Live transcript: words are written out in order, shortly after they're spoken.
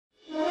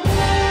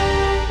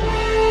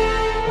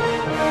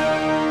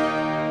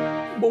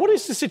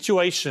is the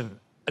situation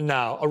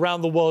now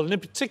around the world, and in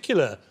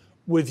particular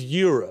with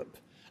Europe,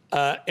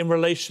 in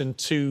relation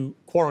to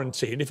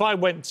quarantine? If I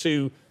went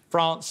to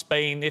France,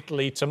 Spain,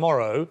 Italy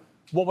tomorrow,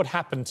 what would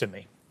happen to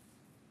me?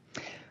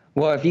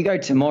 Well, if you go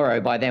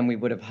tomorrow, by then we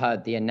would have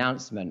heard the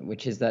announcement,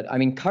 which is that, I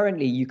mean,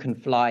 currently you can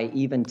fly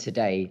even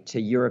today to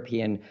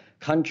European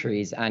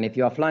countries. And if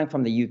you are flying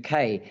from the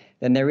UK,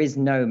 then there is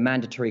no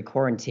mandatory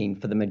quarantine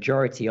for the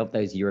majority of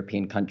those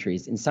European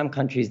countries. In some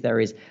countries, there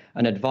is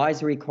an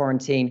advisory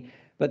quarantine.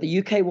 But the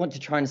UK want to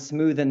try and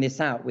smoothen this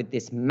out with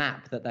this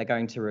map that they're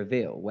going to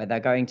reveal, where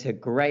they're going to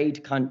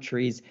grade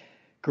countries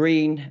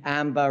green,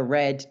 amber,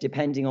 red,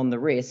 depending on the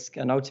risk.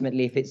 And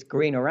ultimately, if it's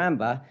green or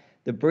amber,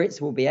 the Brits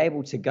will be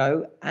able to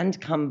go and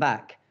come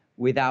back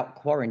without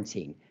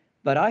quarantine.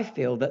 But I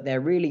feel that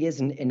there really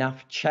isn't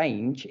enough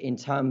change in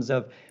terms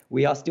of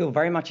we are still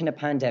very much in a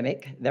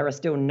pandemic. There are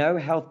still no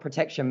health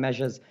protection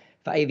measures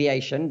for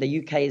aviation. The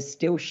UK is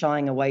still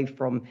shying away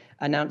from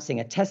announcing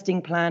a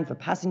testing plan for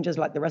passengers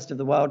like the rest of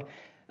the world.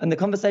 And the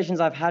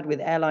conversations I've had with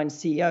airline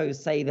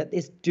CEOs say that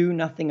this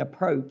do-nothing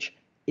approach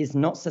is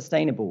not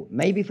sustainable.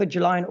 Maybe for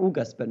July and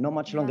August, but not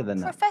much longer than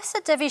that. Professor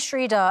Devi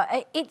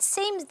Sridhar, it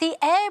seems the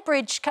air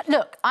bridge...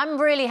 Look, I'm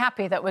really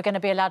happy that we're going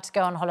to be allowed to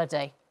go on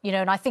holiday, you know,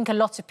 and I think a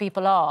lot of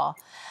people are.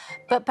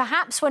 But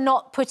perhaps we're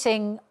not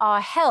putting our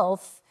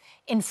health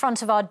in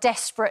front of our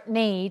desperate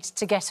need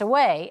to get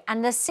away.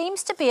 And there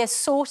seems to be a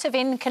sort of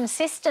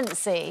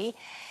inconsistency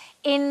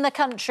in the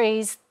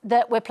countries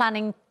that we're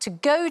planning to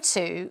go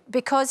to,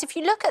 because if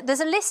you look at... There's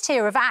a list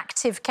here of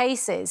active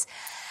cases.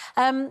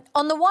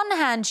 On the one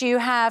hand, you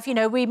have, you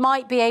know, we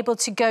might be able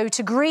to go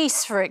to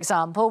Greece, for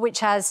example,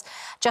 which has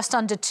just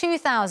under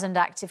 2,000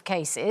 active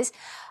cases.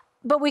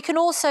 But we can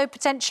also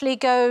potentially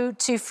go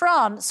to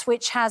France,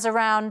 which has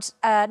around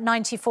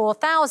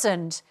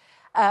 94,000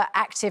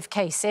 active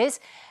cases.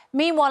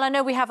 Meanwhile, I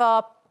know we have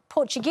our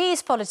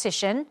Portuguese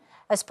politician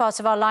as part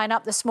of our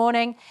lineup this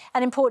morning.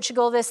 And in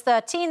Portugal, there's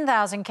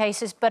 13,000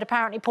 cases, but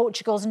apparently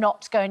Portugal's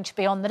not going to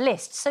be on the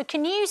list. So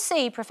can you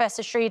see,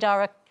 Professor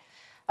Sridhar,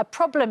 a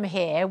problem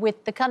here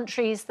with the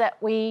countries that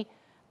we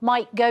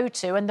might go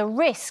to and the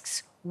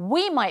risks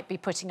we might be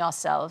putting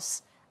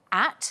ourselves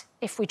at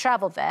if we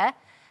travel there,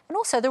 and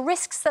also the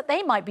risks that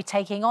they might be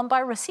taking on by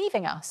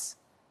receiving us?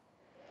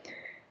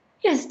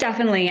 Yes,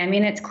 definitely. I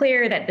mean, it's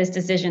clear that this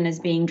decision is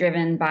being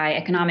driven by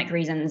economic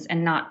reasons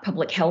and not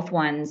public health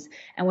ones.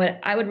 And what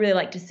I would really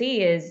like to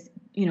see is,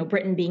 you know,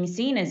 Britain being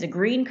seen as a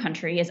green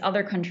country as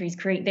other countries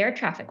create their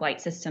traffic light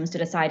systems to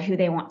decide who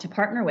they want to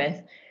partner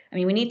with. I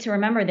mean, we need to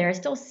remember there are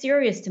still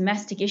serious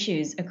domestic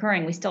issues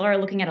occurring. We still are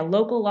looking at a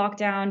local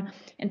lockdown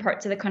in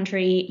parts of the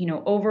country, you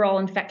know, overall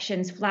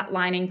infections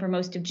flatlining for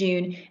most of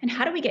June. And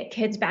how do we get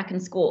kids back in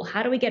school?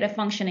 How do we get a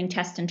functioning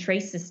test and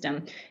trace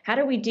system? How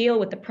do we deal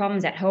with the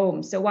problems at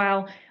home? So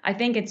while I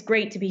think it's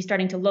great to be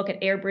starting to look at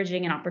air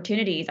bridging and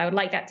opportunities, I would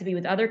like that to be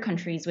with other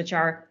countries which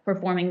are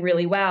performing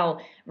really well,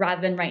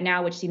 rather than right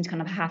now, which seems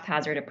kind of a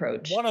haphazard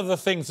approach. One of the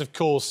things, of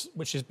course,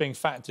 which is being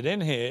factored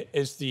in here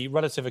is the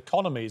relative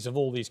economies of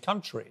all these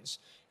countries.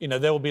 You know,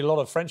 there will be a lot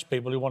of French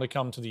people who want to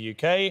come to the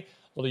UK, a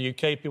lot of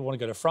UK people want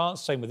to go to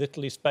France, same with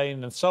Italy,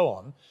 Spain, and so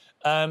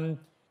on.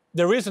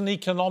 There is an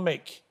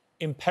economic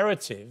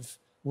imperative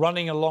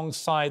running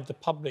alongside the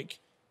public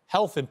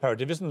health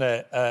imperative, isn't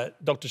there,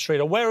 Dr.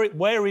 Sridhar?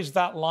 Where is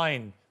that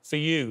line for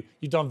you?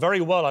 You've done very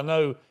well, I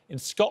know, in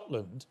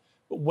Scotland,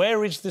 but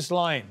where is this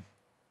line?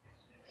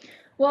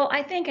 Well,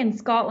 I think in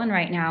Scotland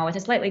right now, it's a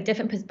slightly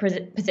different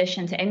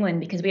position to England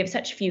because we have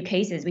such few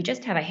cases. We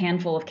just have a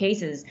handful of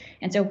cases.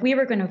 And so if we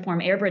were going to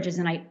form air bridges,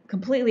 and I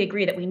completely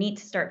agree that we need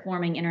to start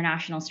forming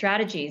international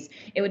strategies,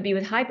 it would be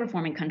with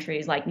high-performing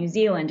countries like New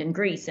Zealand and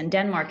Greece and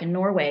Denmark and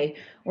Norway,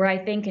 where I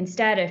think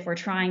instead, if we're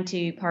trying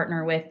to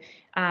partner with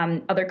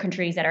other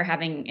countries that are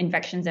having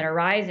infections that are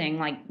rising,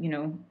 like, you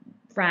know,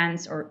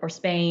 France or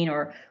Spain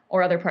or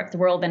other parts of the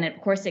world, then of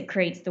course it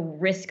creates the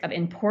risk of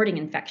importing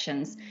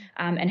infections,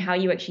 and how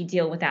you actually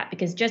deal with that.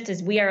 Because just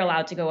as we are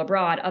allowed to go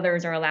abroad,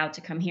 others are allowed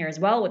to come here as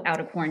well without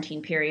a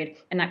quarantine period.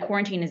 And that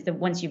quarantine is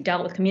once you've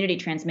dealt with community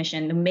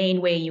transmission, the main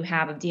way you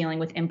have of dealing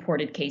with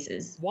imported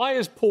cases. Why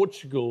is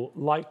Portugal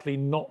likely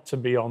not to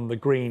be on the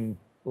green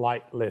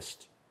light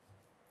list?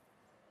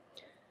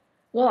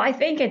 Well, I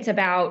think it's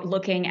about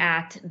looking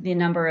at the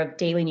number of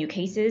daily new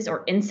cases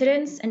or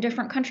incidents in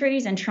different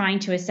countries and trying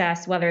to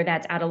assess whether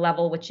that's at a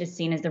level which is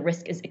seen as the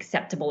risk is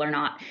acceptable or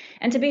not.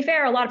 And to be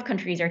fair, a lot of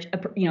countries are,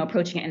 you know,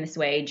 approaching it in this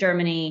way.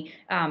 Germany,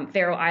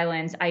 Faroe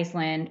Islands,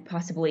 Iceland,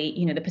 possibly,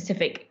 you know, the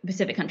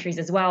Pacific countries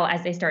as well,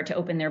 as they start to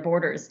open their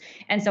borders.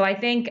 And so I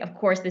think, of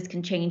course, this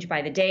can change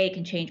by the day,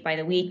 can change by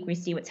the week. We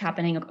see what's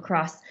happening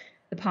across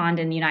the pond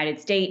in the United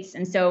States.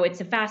 And so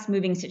it's a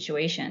fast-moving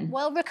situation.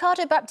 Well,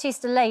 Ricardo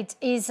Baptista Leite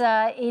is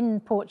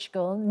in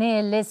Portugal,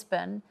 near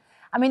Lisbon.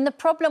 I mean, the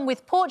problem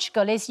with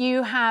Portugal is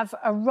you have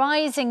a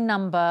rising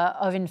number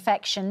of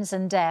infections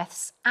and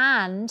deaths,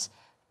 and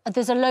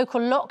there's a local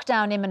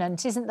lockdown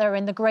imminent, isn't there,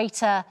 in the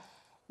greater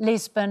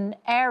Lisbon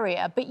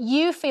area. But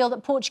you feel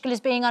that Portugal is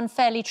being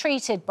unfairly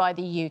treated by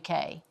the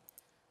UK.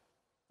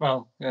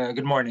 Well,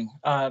 good morning.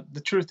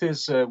 The truth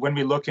is, when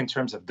we look in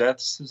terms of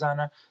deaths,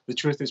 Susanna, the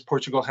truth is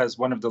Portugal has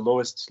one of the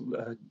lowest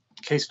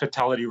case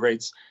fatality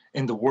rates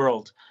in the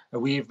world.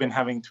 We've been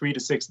having 3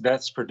 to 6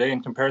 deaths per day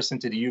in comparison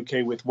to the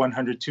UK with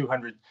 100,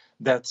 200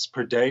 deaths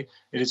per day.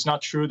 It is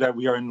not true that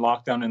we are in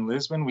lockdown in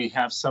Lisbon. We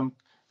have some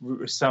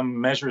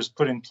measures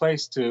put in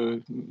place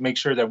to make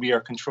sure that we are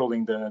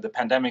controlling the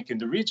pandemic in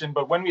the region.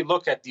 But when we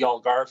look at the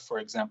Algarve, for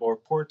example, or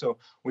Porto,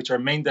 which are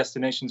main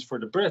destinations for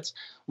the Brits,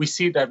 we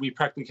see that we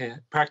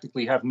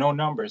practically have no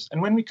numbers.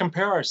 And when we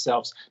compare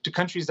ourselves to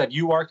countries that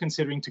you are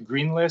considering to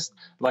green list,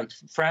 like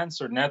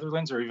France or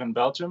Netherlands or even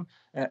Belgium,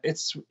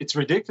 it's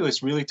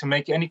ridiculous, really, to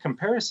make any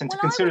comparison to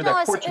consider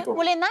that Portugal.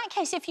 Well, in that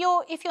case, if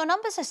your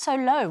numbers are so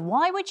low,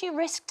 why would you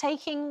risk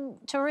taking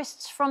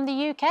tourists from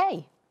the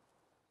UK?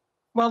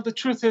 Well, the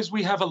truth is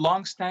we have a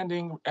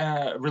long-standing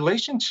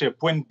relationship.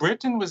 When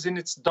Britain was in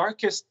its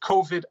darkest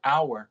COVID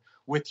hour,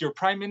 with your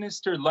prime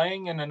minister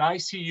laying in an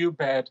ICU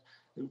bed,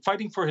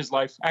 fighting for his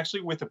life,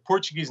 actually with a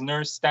Portuguese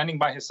nurse standing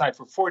by his side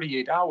for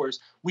 48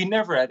 hours, we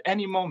never at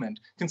any moment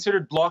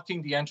considered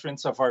blocking the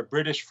entrance of our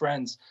British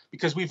friends,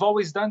 because we've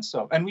always done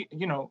so. And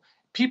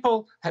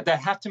people that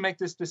have to make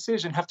this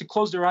decision have to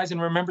close their eyes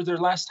and remember their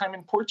last time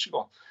in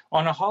Portugal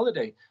on a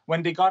holiday.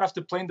 When they got off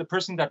the plane, the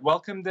person that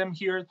welcomed them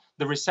here,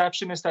 the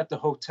receptionist at the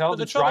hotel,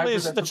 the trouble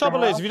is,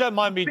 if you don't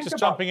mind me just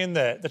jumping in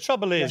there, the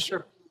trouble is,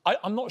 sure.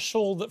 I'm not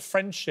sure that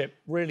friendship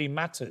really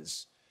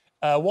matters.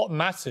 What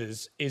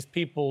matters is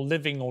people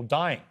living or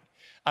dying.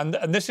 And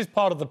this is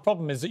part of the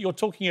problem, is that you're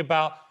talking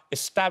about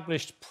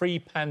established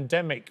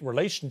pre-pandemic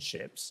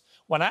relationships,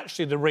 when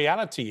actually the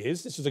reality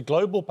is this is a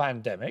global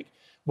pandemic.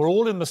 We're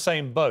all in the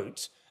same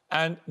boat,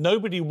 and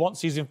nobody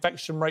wants these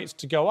infection rates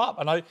to go up.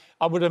 And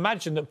I would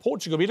imagine that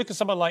Portugal, if you look at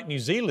someone like New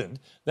Zealand,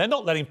 they're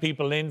not letting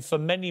people in for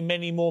many,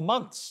 many more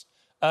months.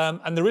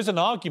 And there is an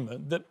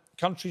argument that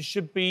countries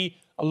should be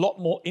a lot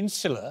more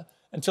insular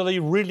until they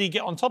really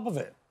get on top of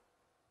it.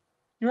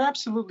 You're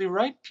absolutely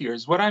right,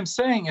 Piers. What I'm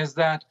saying is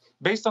that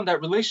based on that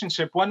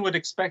relationship, one would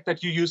expect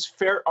that you use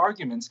fair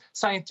arguments,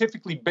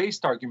 scientifically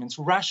based arguments,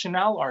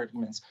 rationale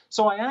arguments.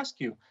 So I ask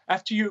you,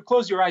 after you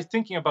close your eyes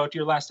thinking about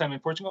your last time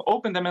in Portugal,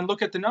 open them and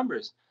look at the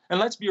numbers. And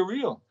let's be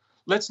real.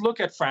 Let's look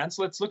at France,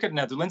 let's look at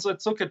Netherlands,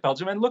 let's look at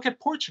Belgium, and look at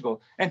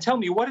Portugal. And tell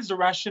me, what is the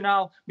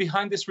rationale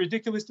behind this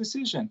ridiculous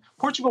decision?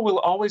 Portugal will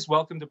always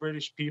welcome the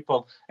British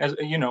people, as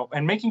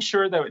and making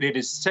sure that it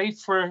is safe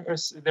for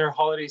their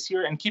holidays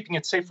here and keeping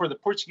it safe for the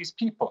Portuguese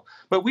people.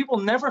 But we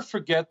will never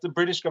forget the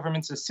British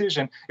government's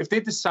decision if they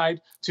decide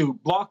to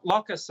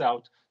lock us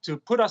out, to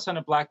put us on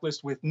a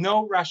blacklist with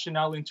no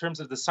rationale in terms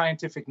of the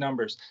scientific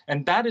numbers.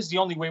 And that is the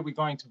only way we're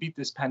going to beat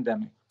this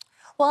pandemic.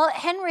 Well,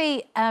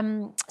 Henry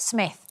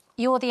Smith,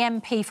 you're the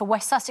MP for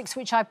West Sussex,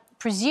 which I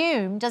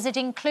presume, does it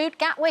include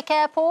Gatwick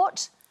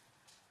Airport?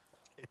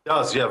 It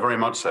does, yeah, very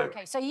much so.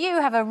 OK, so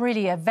you have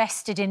a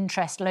vested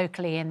interest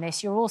locally in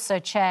this. You're also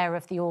chair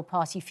of the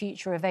all-party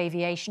Future of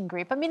Aviation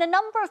group. I mean, a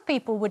number of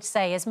people would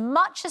say, as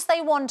much as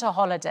they want a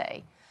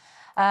holiday,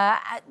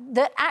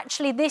 that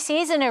actually this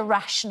is an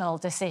irrational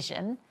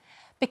decision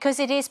because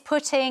it is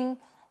putting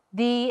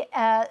the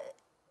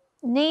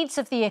needs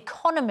of the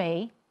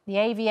economy, the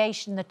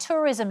aviation, the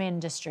tourism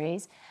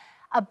industries,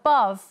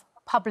 above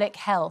public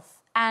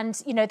health. And,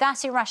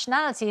 that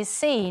irrationality is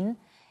seen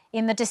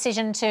in the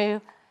decision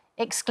to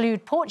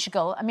exclude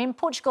Portugal. I mean,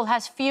 Portugal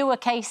has fewer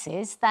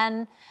cases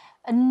than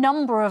a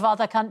number of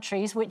other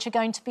countries which are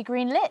going to be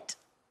green-lit.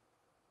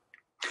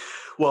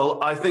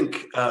 Well, I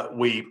think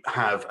we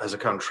have, as a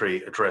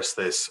country, addressed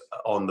this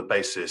on the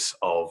basis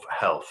of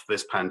health.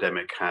 This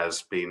pandemic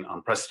has been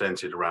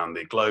unprecedented around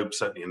the globe.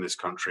 Certainly in this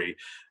country,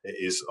 it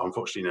is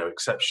unfortunately no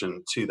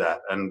exception to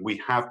that. And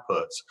we have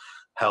put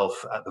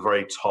health at the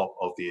very top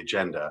of the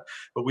agenda.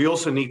 But we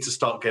also need to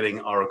start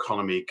getting our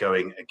economy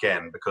going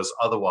again, because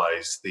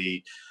otherwise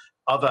the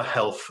other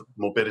health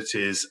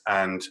morbidities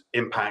and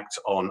impact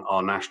on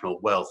our national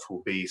wealth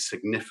will be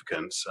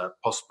significant,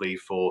 possibly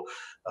for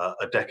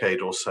a decade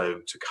or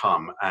so to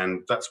come.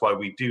 And that's why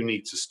we do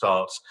need to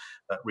start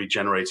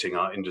regenerating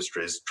our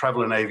industries.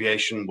 Travel and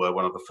aviation were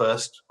one of the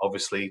first,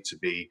 obviously, to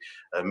be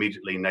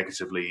immediately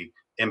negatively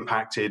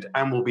impacted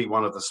and will be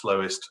one of the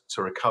slowest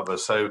to recover.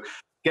 So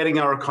getting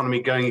our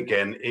economy going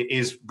again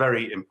is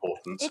very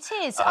important. It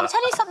is. I'll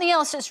tell you something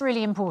else that's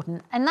really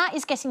important, and that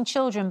is getting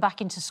children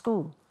back into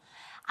school.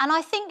 And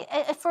I think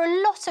for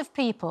a lot of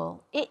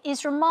people, it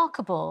is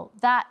remarkable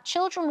that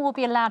children will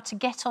be allowed to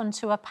get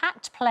onto a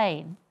packed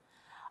plane,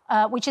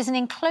 which is an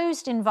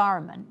enclosed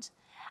environment,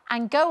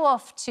 and go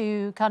off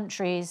to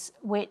countries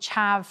which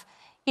have,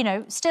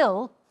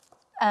 still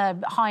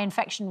high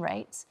infection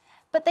rates,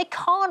 but they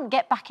can't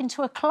get back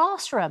into a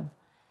classroom.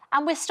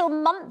 And we're still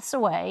months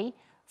away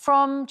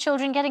from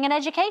children getting an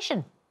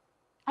education.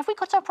 Have we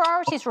got our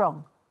priorities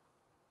wrong?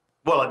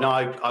 Well, no,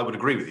 I would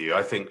agree with you.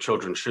 I think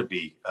children should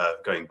be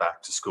going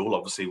back to school.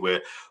 Obviously,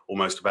 we're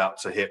almost about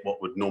to hit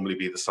what would normally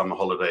be the summer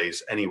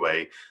holidays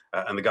anyway,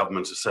 and the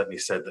government has certainly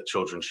said that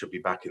children should be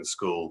back in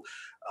school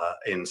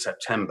in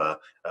September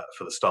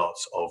for the start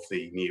of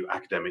the new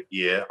academic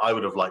year. I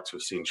would have liked to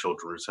have seen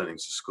children returning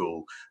to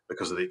school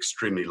because of the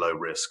extremely low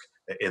risk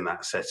in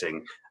that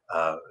setting,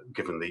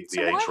 given the age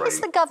range. Why has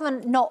the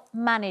government not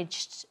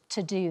managed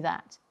to do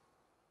that?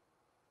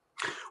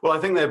 Well, I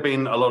think there have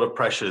been a lot of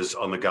pressures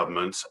on the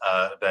government.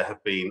 There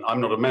have been,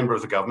 I'm not a member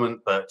of the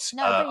government, but...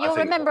 No, but you're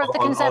a member of the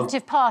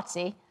Conservative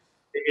Party.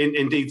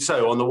 Indeed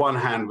so. On the one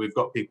hand, we've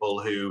got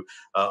people who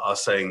are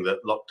saying that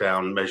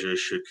lockdown measures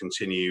should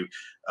continue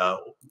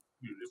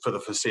for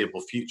the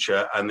foreseeable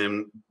future. And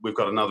then we've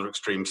got another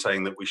extreme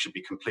saying that we should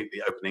be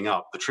completely opening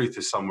up. The truth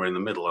is somewhere in the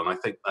middle. And I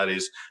think that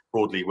is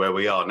broadly where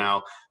we are.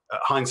 Now,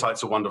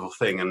 hindsight's a wonderful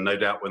thing. And no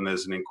doubt when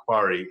there's an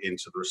inquiry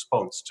into the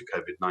response to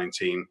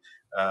COVID-19,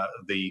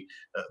 the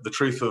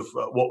truth of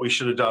what we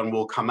should have done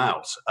will come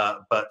out.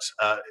 But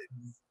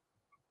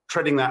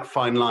treading that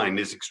fine line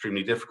is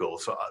extremely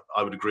difficult. So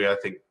I would agree. I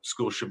think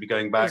schools should be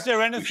going back. Is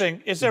there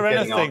anything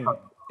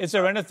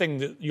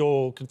that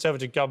your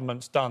Conservative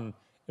government's done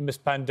in this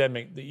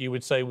pandemic that you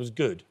would say was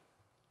good?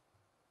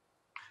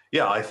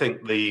 Yeah, I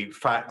think the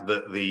fact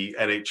that the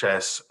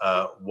NHS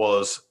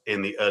was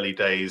in the early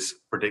days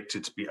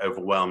predicted to be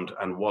overwhelmed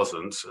and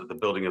wasn't, the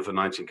building of the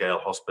Nightingale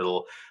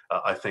Hospital,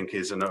 I think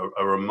is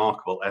a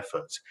remarkable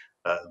effort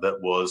that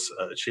was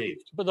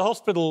achieved. But the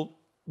hospital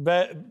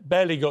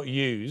barely got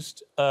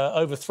used.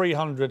 Over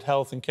 300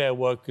 health and care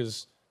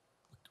workers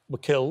were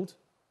killed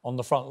on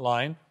the front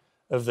line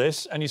of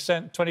this, and you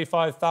sent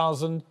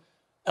 25,000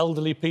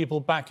 elderly people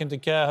back into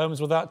care homes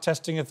without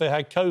testing if they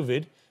had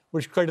COVID,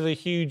 which created a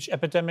huge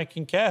epidemic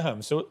in care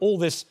homes. So all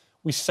this,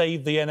 we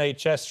saved the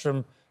NHS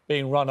from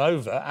being run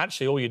over.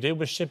 Actually, all you did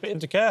was ship it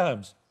into care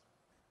homes.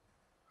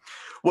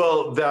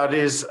 Well, that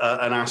is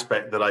an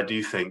aspect that I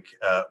do think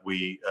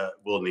we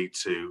will need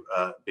to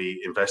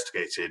be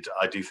investigated.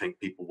 I do think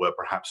people were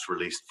perhaps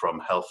released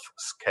from health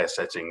care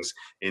settings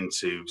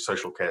into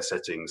social care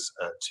settings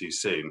too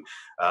soon.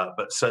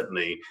 But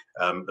certainly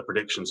the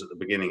predictions at the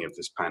beginning of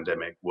this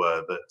pandemic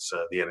were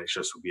that the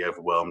NHS would be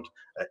overwhelmed.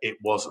 It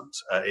wasn't.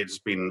 It's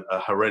been a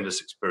horrendous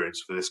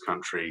experience for this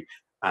country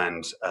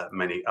and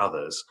many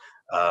others.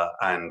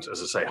 And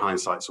as I say,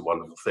 hindsight's a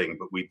wonderful thing,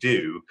 but we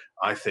do,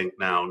 I think,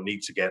 now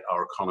need to get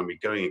our economy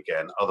going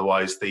again.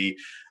 Otherwise, the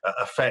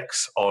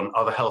effects on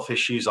other health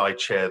issues, I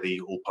chair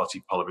the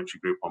all-party parliamentary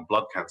group on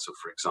blood cancer,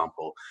 for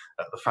example,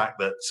 the fact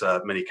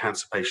that many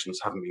cancer patients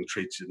haven't been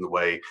treated in the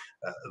way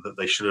that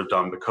they should have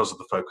done because of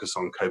the focus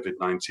on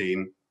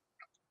COVID-19.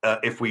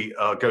 If we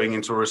are going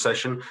into a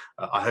recession,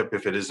 I hope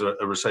if it is a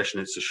recession,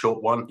 it's a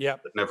short one. Yeah.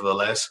 But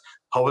nevertheless,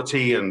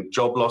 poverty and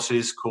job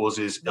losses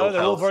causes ill health.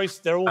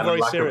 They're all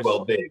very serious.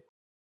 Well-being.